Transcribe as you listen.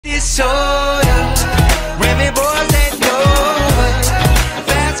this soda. When me boys they know us.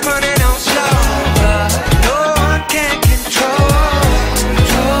 Fast money don't slow us. No one can control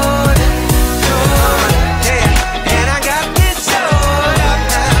yeah. And I got this soda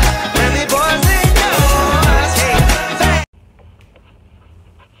now. When me boys they know us. Hey.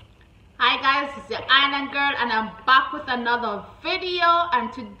 Hi guys, it's the Island Girl and I'm back with another video,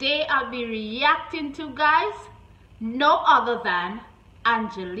 and today I'll be reacting to, guys, no other than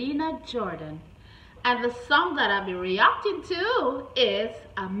Angelina Jordan. And the song that I'll be reacting to is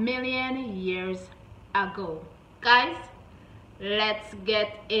A Million Years Ago. Guys, let's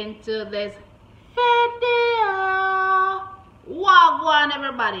get into this video. Wagwan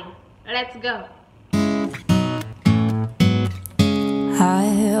everybody, let's go.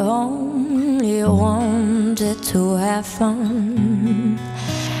 I only wanted to have fun,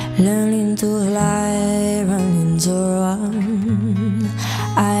 learning to fly, running to run.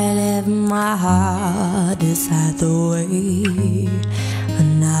 I left my heart beside the way,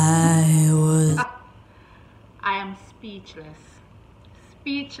 and I was I am speechless.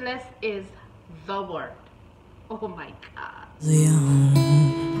 Speechless is the word. Oh my God. young.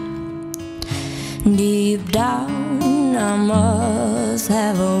 Deep down, I must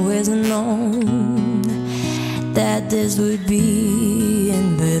have always known that this would be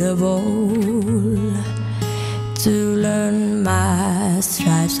inevitable. To learn my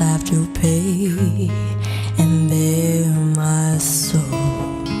stripes I have to pay and bear my soul.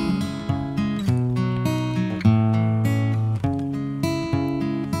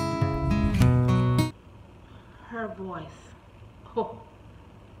 Her voice. Oh,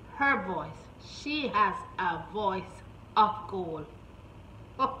 her voice. She has a voice of gold.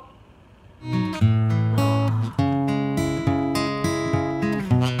 Oh.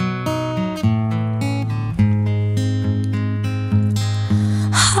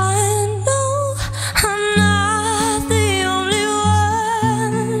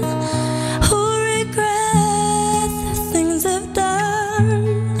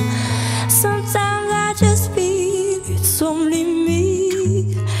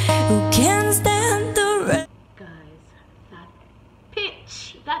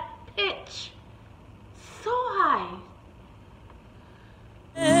 That pitch, so high.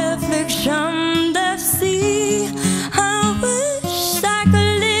 Reflection of sea, I wish I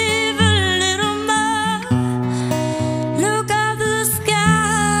could live a little more. Look up the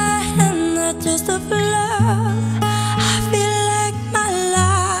sky and not just a floor. I feel like my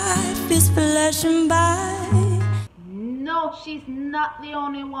life is flashing by. No, she's not the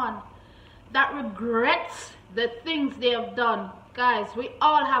only one that regrets the things they have done. Guys, we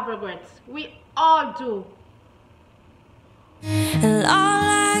all have regrets. We all do. And all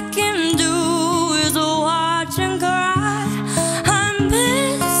I can do is watch and cry. I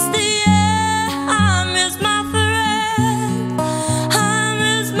miss the air, I miss my friend, I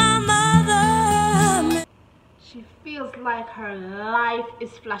miss my mother. She feels like her life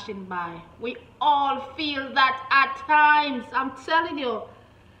is flashing by. We all feel that at times. I'm telling you.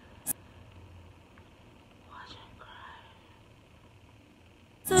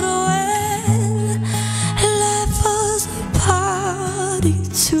 Life was a party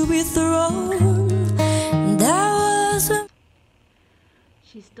to be thrown. That was a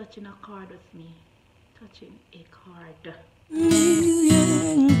She's touching a card with me. Touching a card.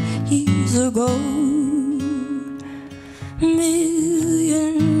 million years ago.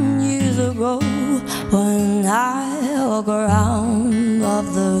 Million years ago, when I walk around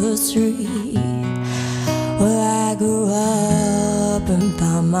off the street where I grew up and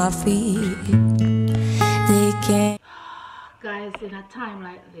found my feet. They can't. Guys, in a time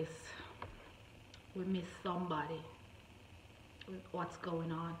like this, we miss somebody. What's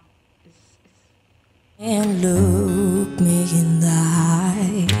going on? And look me in the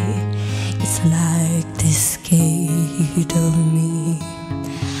eye. It's like they scared of me.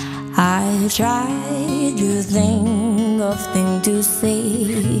 I tried to think of things to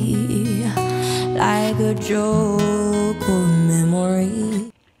say, like a joke or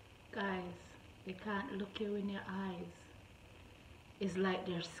memory. Guys, they can't look you in your eyes. It's like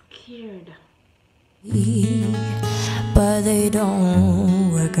they're scared. But they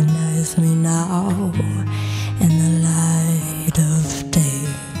don't recognize me now in the light of day.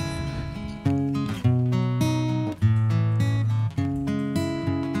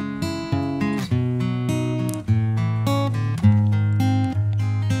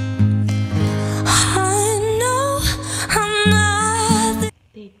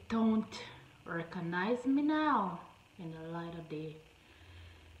 They don't recognize me now in the light of day.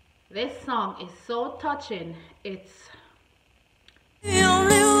 This song is so touching. It's the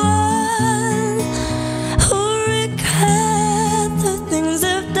only one.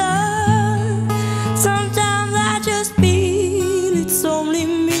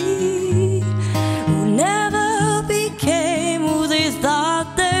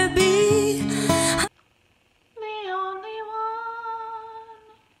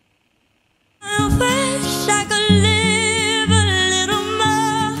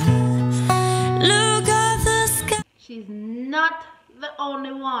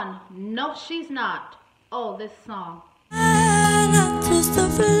 only one. No, she's not. Oh, this song. Not just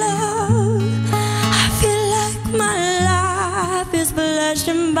of love. I feel like my life is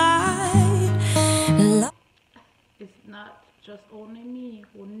flashing by. It's not just only me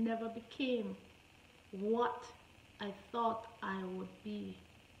who never became what I thought I would be.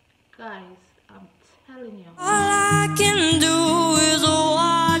 Guys, I'm telling you. All I can do is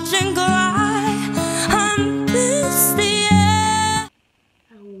watch and cry. I miss the air.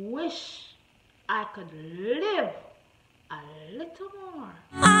 I wish I could live a little more.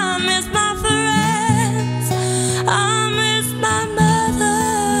 I miss my friends. I miss my mother.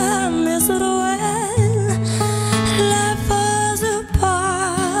 I miss it when life was a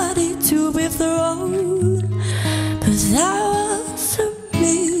party to be thrown. But that was a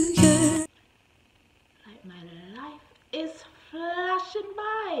million. Like my life is flashing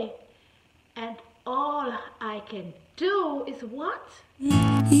by, and all I can do is what?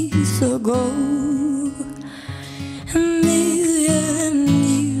 Years ago, a million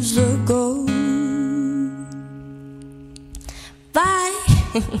years ago. Bye.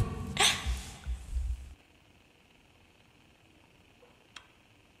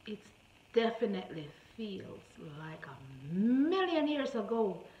 It definitely feels like a million years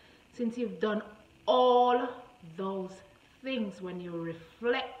ago since you've done all those things when you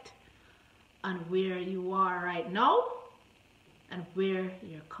reflect on where you are right now and where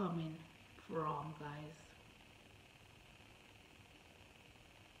you're coming from, guys.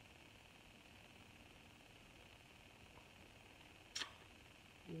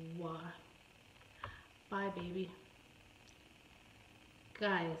 Wow. Bye, baby.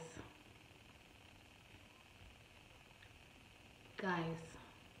 Guys,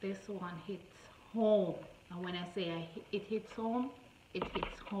 this one hits home. And when I say it hits home, it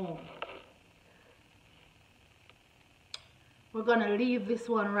hits home. We're gonna leave this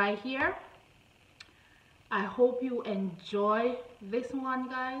one right here. I hope you enjoy this one,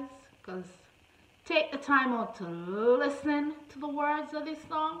 guys, because take the time out to listen to the words of this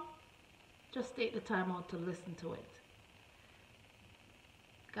song. Just take the time out to listen to it.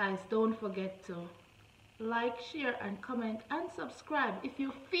 Guys, don't forget to like, share, and comment, and subscribe if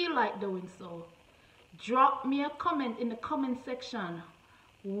you feel like doing so. Drop me a comment in the comment section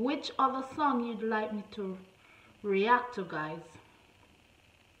which other song you'd like me to react to, guys.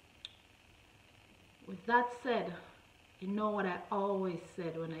 With that said, you know what I always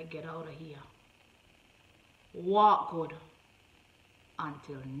said when I get out of here. Walk good.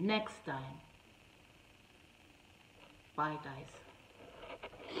 Until next time. Bye, guys.